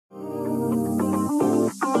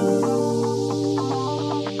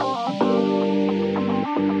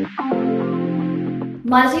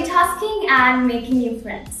multitasking and making new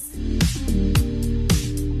friends,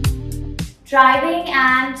 driving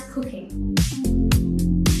and cooking.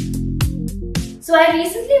 So I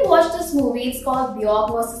recently watched this movie. It's called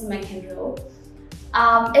Bjork vs. McEnroe.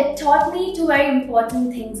 It taught me two very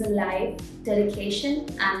important things in life: dedication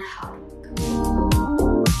and hard work.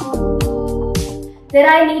 That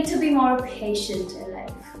I need to be more patient in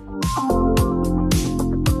life.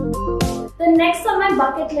 The next on my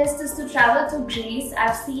bucket list is to travel to Greece.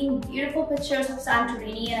 I've seen beautiful pictures of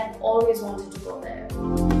Santorini and I've always wanted to go there.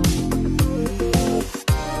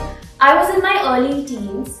 I was in my early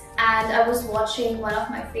teens and I was watching one of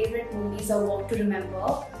my favorite movies, A Walk to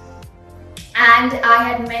Remember. And I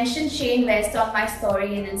had mentioned Shane West on my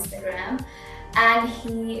story in Instagram. And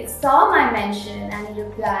he saw my mention and he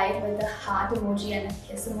replied with a heart emoji and a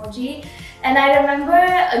kiss emoji. And I remember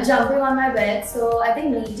jumping on my bed. So I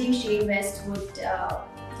think meeting Shane West would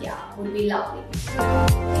be lovely.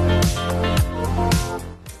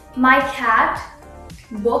 My cat,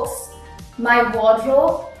 books, my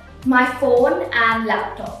wardrobe, my phone and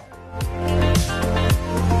laptop.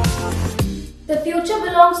 The future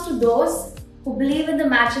belongs to those who believe in the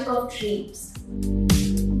magic of dreams.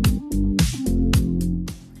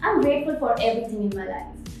 I'm grateful for everything in my life.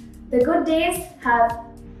 The good days have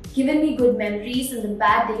given me good memories and the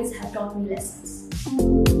bad days have taught me lessons.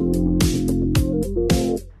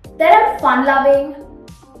 That I'm fun-loving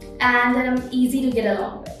and that I'm easy to get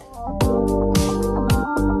along with.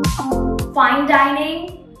 Fine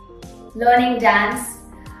dining, learning dance,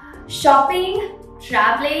 shopping,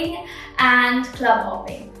 traveling and club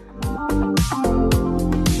hopping.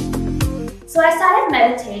 So I started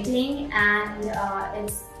meditating and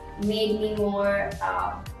it's made me more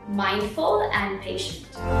mindful and patient.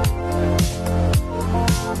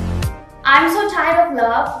 I'm So Tired of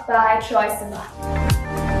Love by Troye Sivan.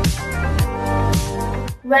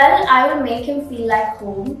 Well, I will make him feel like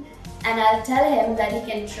home and I'll tell him that he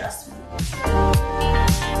can trust me.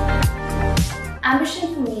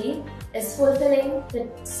 Ambition for me is fulfilling the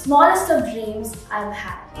smallest of dreams I've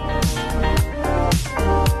had.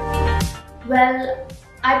 Well,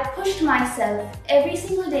 I pushed myself every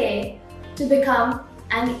single day to become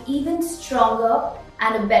an even stronger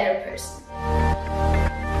and a better person.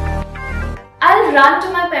 I'll run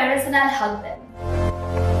to my parents and I'll hug them.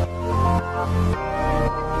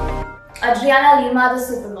 Adriana Lima, the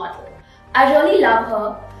supermodel. I really love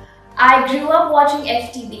her. I grew up watching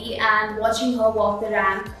FTV and watching her walk the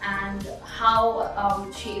ramp and how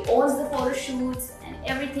she owns the photo shoots and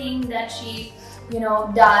everything that she,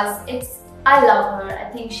 does. I love her. I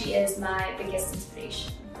think she is my biggest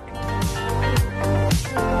inspiration.